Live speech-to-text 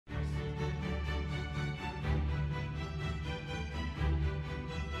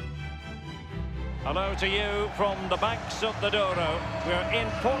Hello to you from the banks of the Douro. We're in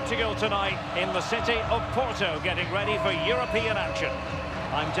Portugal tonight, in the city of Porto, getting ready for European action.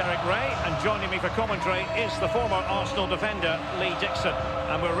 I'm Derek Ray, and joining me for commentary is the former Arsenal defender, Lee Dixon.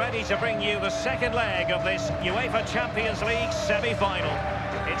 And we're ready to bring you the second leg of this UEFA Champions League semi-final.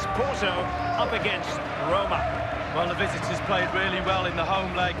 It's Porto up against Roma. Well, the visitors played really well in the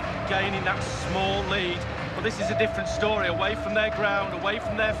home leg, gaining that small lead. But this is a different story, away from their ground, away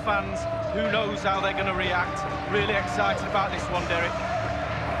from their fans. Who knows how they're going to react? Really excited about this one, Derek.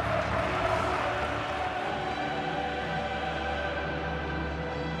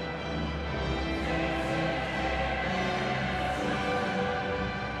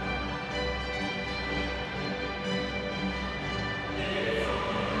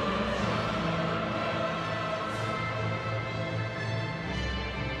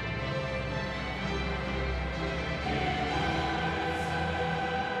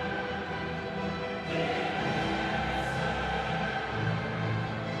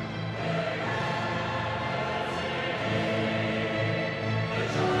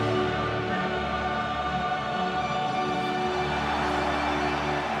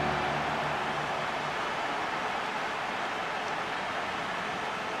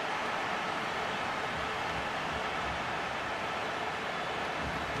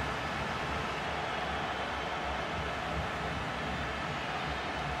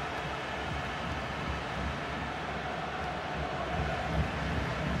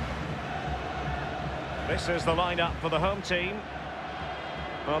 This is the lineup for the home team.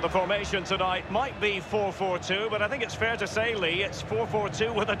 Well, the formation tonight might be 4-4-2, but I think it's fair to say, Lee, it's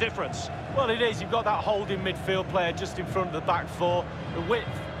 4-4-2 with a difference. Well, it is. You've got that holding midfield player just in front of the back four. The width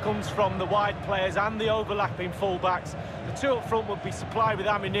comes from the wide players and the overlapping full-backs. The two up front would be supplied with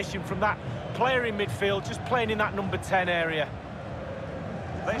ammunition from that player in midfield, just playing in that number 10 area.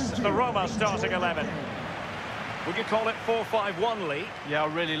 This is the Roma starting 11. Would you call it 4-5-1, Lee? Yeah, I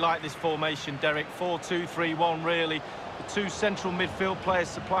really like this formation, Derek. 4-2-3-1, really. The two central midfield players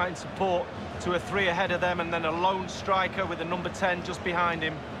supplying support to a three ahead of them, and then a lone striker with a number 10 just behind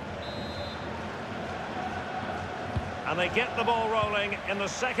him. And they get the ball rolling in the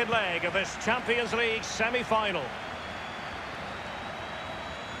second leg of this Champions League semi-final.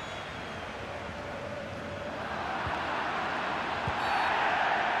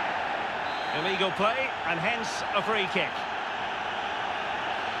 Illegal play, and hence a free kick.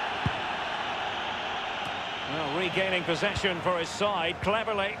 Well, regaining possession for his side,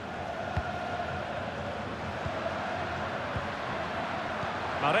 cleverly.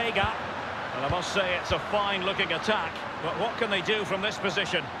 Marega. And I must say it's a fine-looking attack, but what can they do from this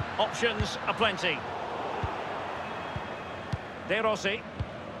position? Options aplenty. De Rossi.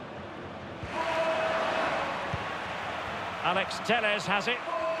 Alex Telles has it.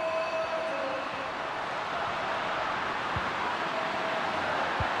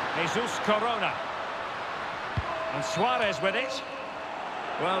 Jesus Corona. And Suarez with it.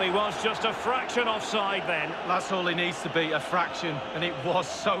 Well, he was just a fraction offside then. That's all he needs to be, a fraction, and it was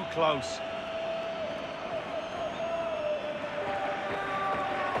so close.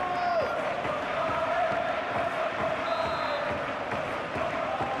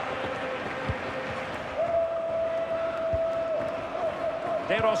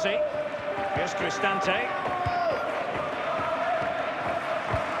 De Rossi. Here's Cristante.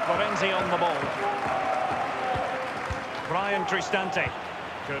 Florenzi on the ball. Brian Cristante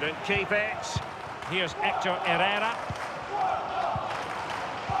couldn't keep it. Here's Hector Herrera.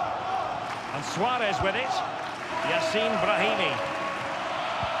 And Suarez with it. Yassine Brahimi.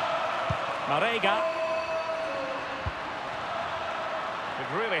 Marega.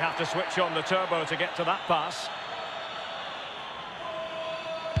 Would really have to switch on the turbo to get to that pass.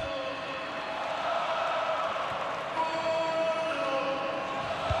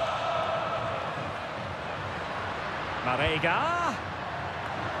 Marega,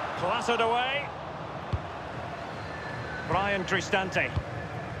 clattered away. Brian Cristante.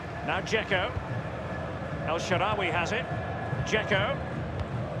 Now Dzeko. El Shaarawy has it. Dzeko.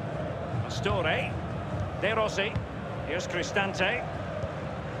 Pastore. De Rossi. Here's Cristante.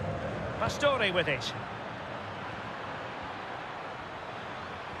 Pastore with it.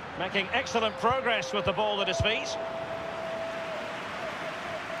 Making excellent progress with the ball at his feet.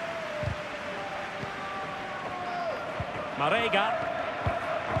 Marega.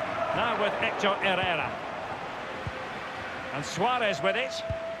 Now with Hector Herrera. And Suarez with it.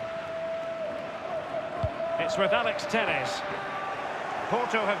 It's with Alex Telles.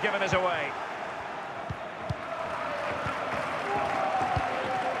 Porto have given us away.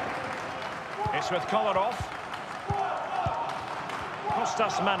 It's with Kolarov.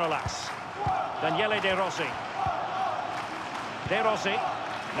 Kostas Manolas. Daniele De Rossi. De Rossi.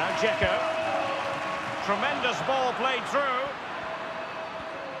 Now Dzeko. Tremendous ball played through.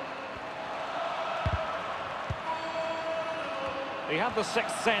 He had the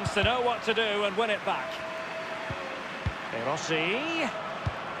sixth sense to know what to do and win it back. De Rossi.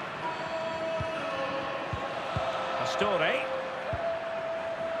 Pastore.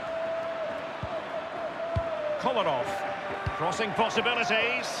 Kolarov. Crossing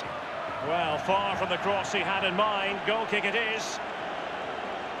possibilities. Well, far from the cross he had in mind. Goal kick it is.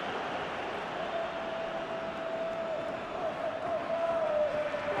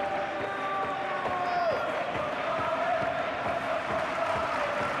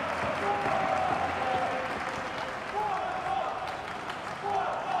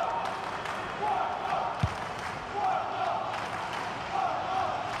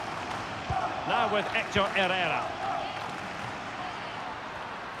 Now with Hector Herrera.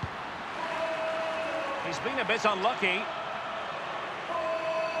 He's been a bit unlucky.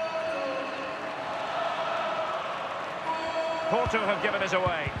 Porto have given it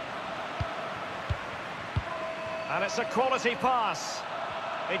away. And it's a quality pass.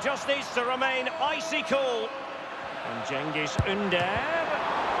 He just needs to remain icy cool. And Cengiz Ünder.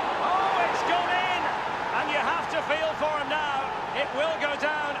 Oh, it's gone in! And you have to feel for him now. It will go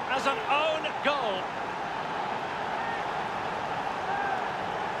down as an own goal.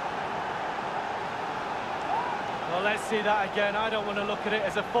 Well, let's see that again. I don't want to look at it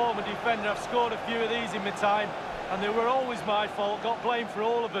as a former defender. I've scored a few of these in my time, and they were always my fault. Got blamed for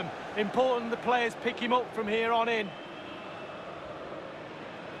all of them. Important the players pick him up from here on in.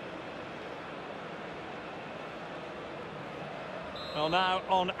 Well, now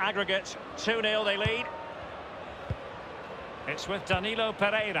on aggregate, 2-0 they lead. It's with Danilo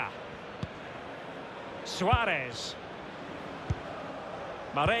Pereira. Suarez.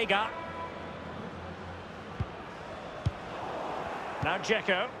 Marega. Now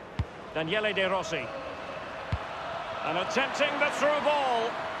Dzeko. Daniele De Rossi. And attempting the through ball.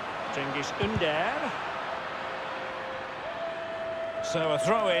 Cengiz Ünder. So a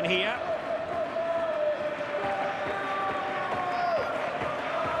throw in here.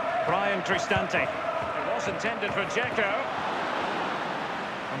 Brian Cristante. It was intended for Dzeko.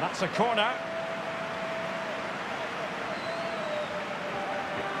 And that's a corner.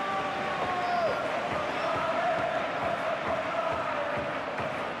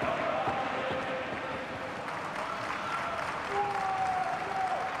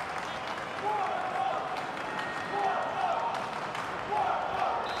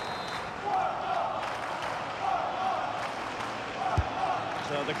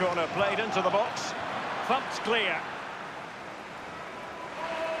 So the corner played into the box. Thumped clear.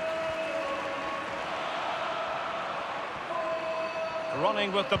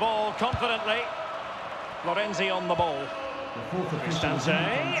 Running with the ball confidently. Lorenzi on the ball.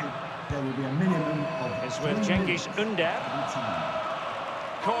 Cristante. There will be a minimum of is with Cengiz Ünder.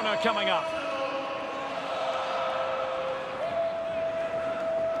 Corner coming up.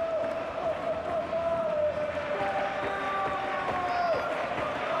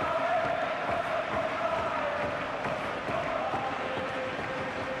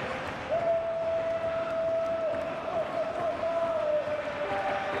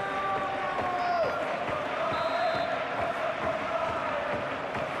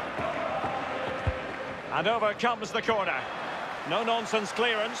 And over comes the corner. No-nonsense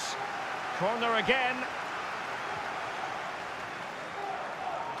clearance. Corner again.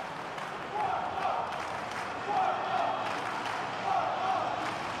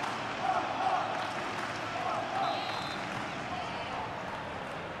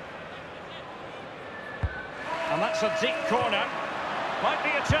 And that's a deep corner. Might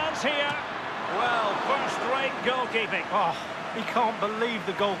be a chance here. Well, first-rate goalkeeping. Oh, he can't believe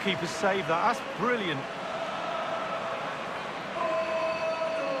the goalkeeper saved that. That's brilliant.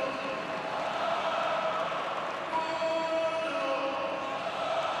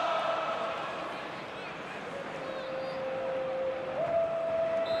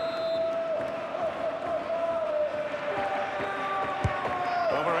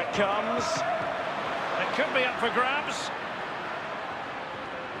 Over it comes. It could be up for grabs.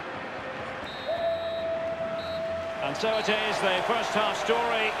 And so it is, the first half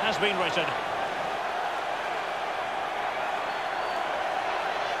story has been written.